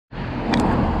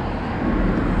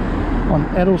On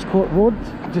Earl's Court Road,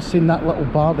 just seen that little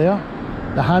bar there,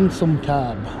 the Handsome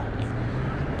Cab,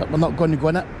 but we're not going to go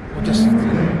in it. We'll just,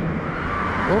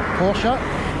 oh, Porsche,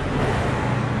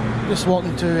 just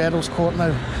walking to Earl's Court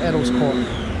now, Earl's Court.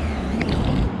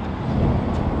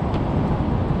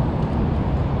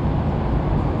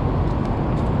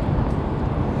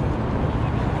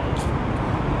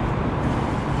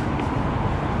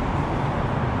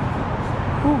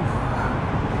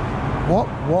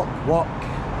 Walk.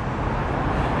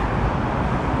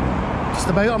 Just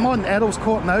about, I'm on Earl's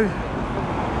Court now.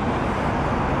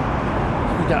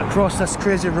 We get across this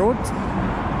crazy road.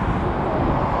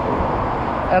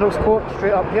 Earl's Court,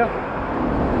 straight up here.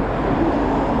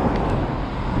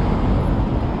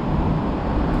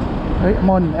 Right, I'm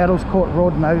on Earl's Court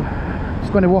Road now.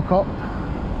 Just going to walk up,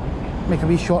 make a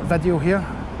wee short video here.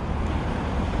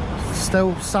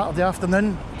 Still Saturday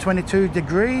afternoon, 22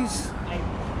 degrees.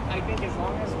 I think as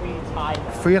long as we tie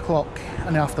 3 o'clock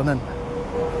in the afternoon.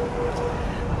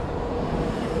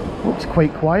 Looks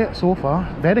quite quiet so far,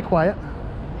 very quiet.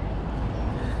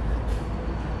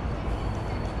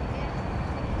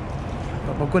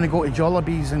 But we're going to go to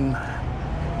Jollibee's and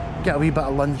get a wee bit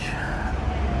of lunch.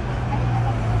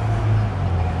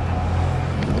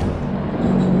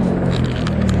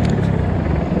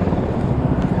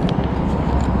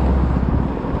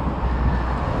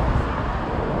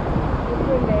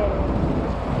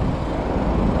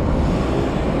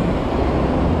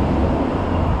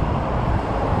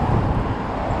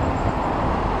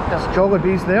 There's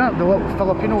Jollibee's there, the little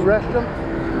Filipino restaurant,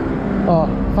 or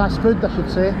fast food I should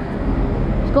say.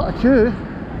 It's got a queue,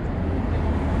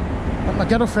 but my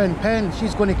girlfriend Pen,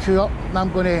 she's going to queue up and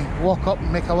I'm going to walk up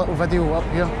and make a little video up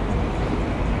here.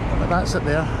 But that's it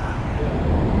there.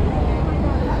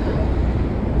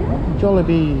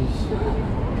 Jollibee's.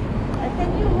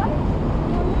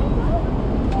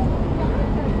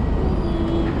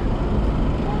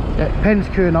 Yeah, Pen's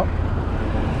queuing up,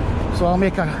 so I'll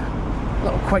make a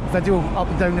little quick video up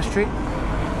and down the street,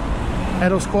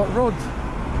 Earl's Court Road.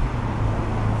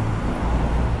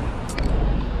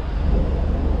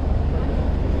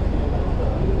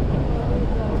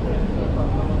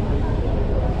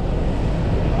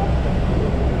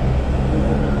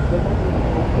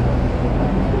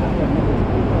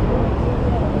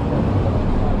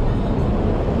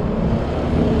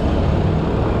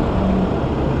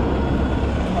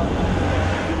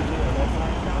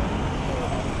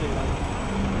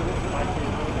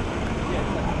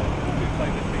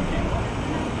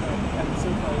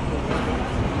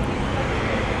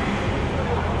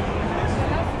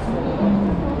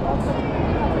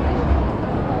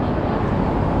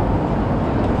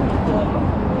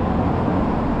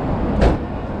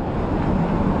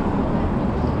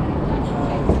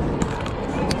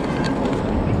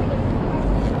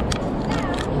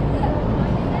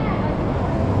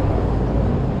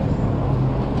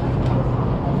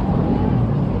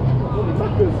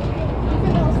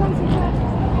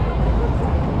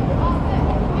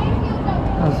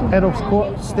 Earl's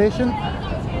Court Station.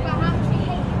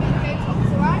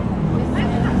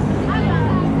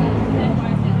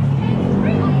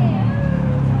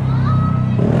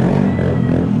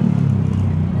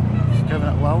 Just giving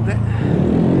it loud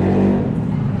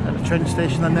at the train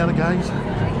station in there, guys.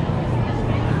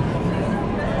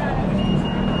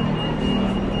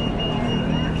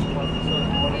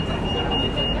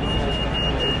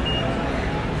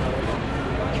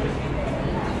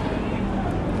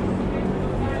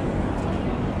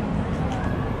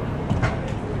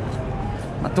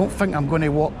 I don't think I'm going to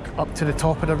walk up to the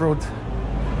top of the road.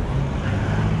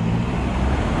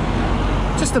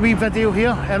 Just a wee video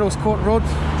here, Earl's Court Road.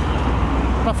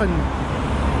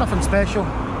 Nothing special.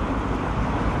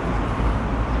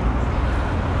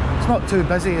 It's not too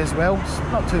busy as well, it's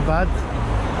not too bad.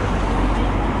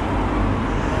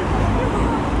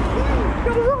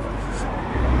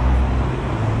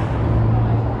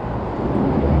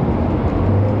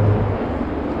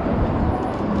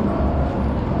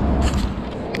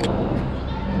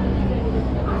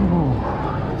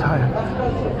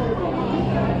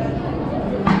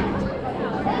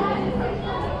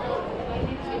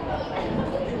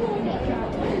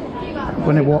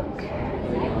 I'm going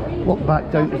to walk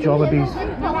back down to Jollibee's.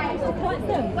 And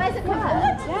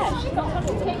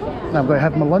I'm going to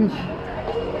have my lunch.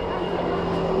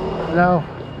 Now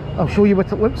I'll show you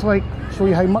what it looks like, show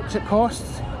you how much it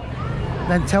costs,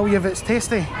 then tell you if it's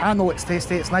tasty. I know it's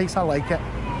tasty, it's nice, I like it.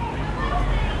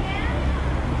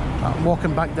 I'm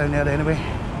walking back down there anyway.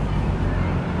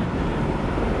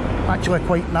 Actually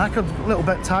quite knackered, a little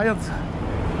bit tired.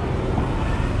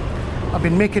 I've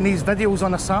been making these videos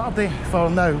on a Saturday for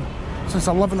now, since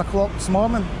 11 o'clock this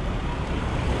morning.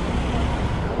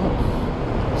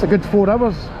 It's a good 4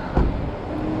 hours.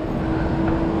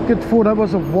 Good 4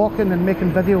 hours of walking and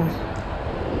making videos.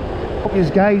 Hope you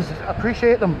guys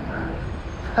appreciate them.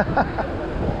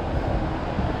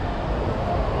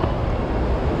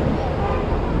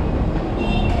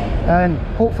 And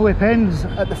hopefully Penn's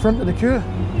at the front of the queue.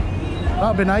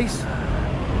 That'd be nice.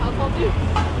 I'll call you.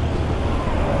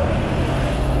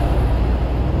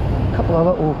 A couple of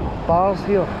little bars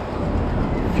here.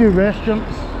 A few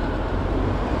restaurants.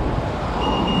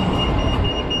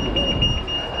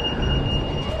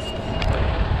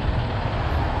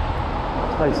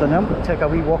 It's nice in there. I'm going to take a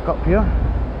wee walk up here.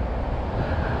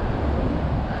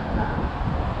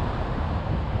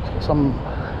 It's got some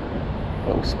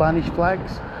little Spanish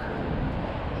flags.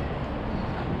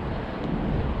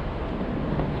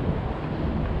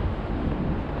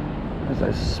 There's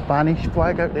a Spanish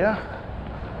flag out there.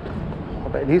 I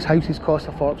bet these houses cost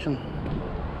a fortune.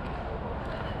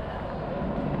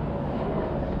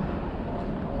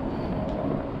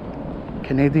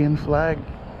 Canadian flag,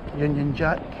 Union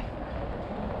Jack.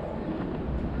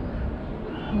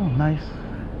 Oh, nice.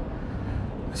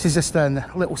 This is just a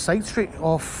little side street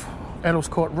off Earl's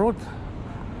Court Road.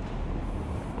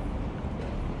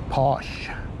 Posh.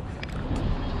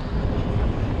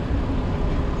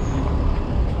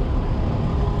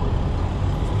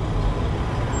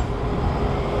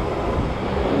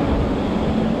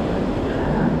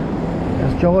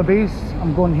 There's Jollibees.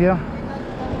 I'm going here.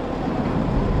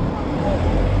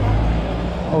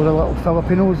 All the little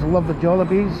Filipinos love the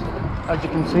Jollibees, as you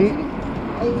can see.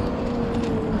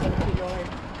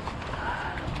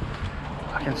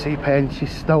 I can see Penn, she's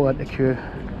still at the queue.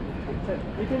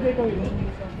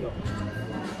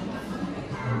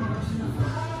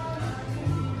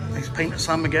 Nice pint of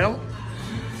San Miguel.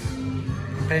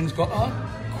 Penn's got a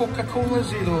Coca-Cola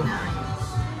Zero.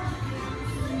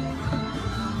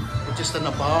 We're just in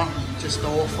a bar, just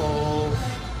off of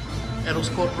Earl's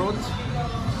Court Road.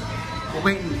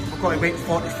 We've got to wait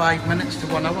 45 minutes to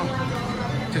 1 hour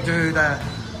to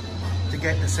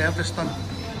get the service done.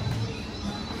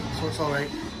 So it's alright.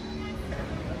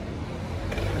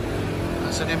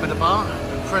 That's the name of the bar,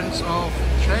 Prince of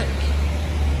Czech.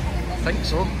 I think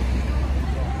so.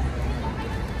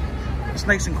 It's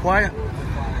nice and quiet.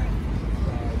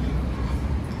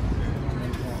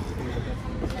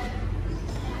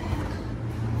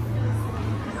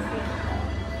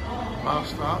 Bar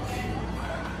starts.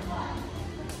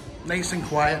 Nice and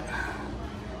quiet.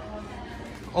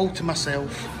 All to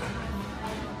myself.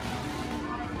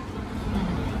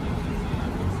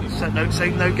 Sitting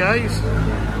outside now, guys,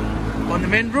 on the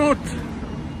main road.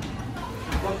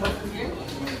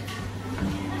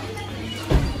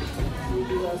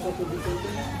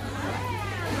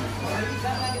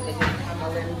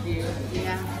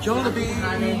 Jollibee.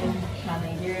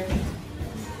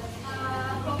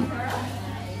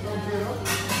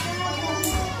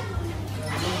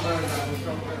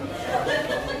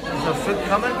 Is there food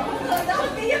coming?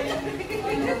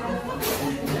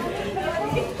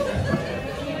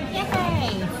 Yay!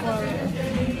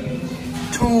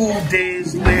 2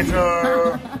 days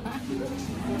later.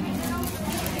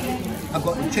 I've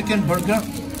got a chicken burger.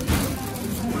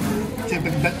 2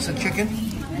 big bits of chicken.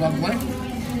 Lovely.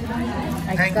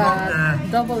 I Then got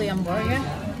the double hamburger.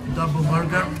 double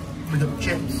burger with the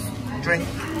chips, drink.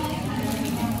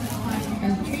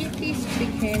 And 3-piece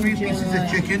chicken. 3 pieces of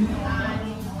chicken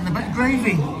and a bit of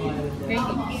gravy.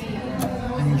 Gravy.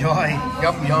 Enjoy.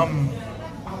 Yum yum.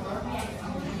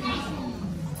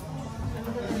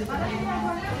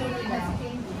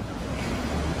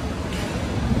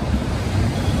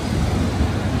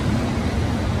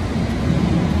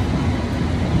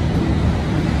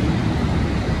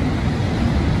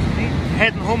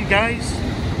 Heading home, guys.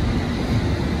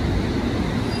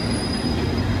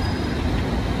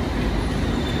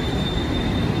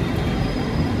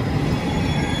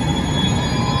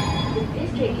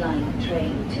 District Line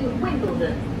train to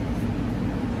Wimbledon.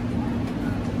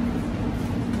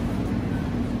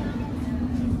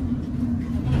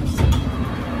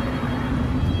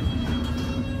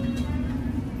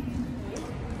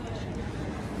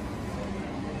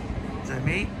 Is that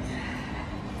me?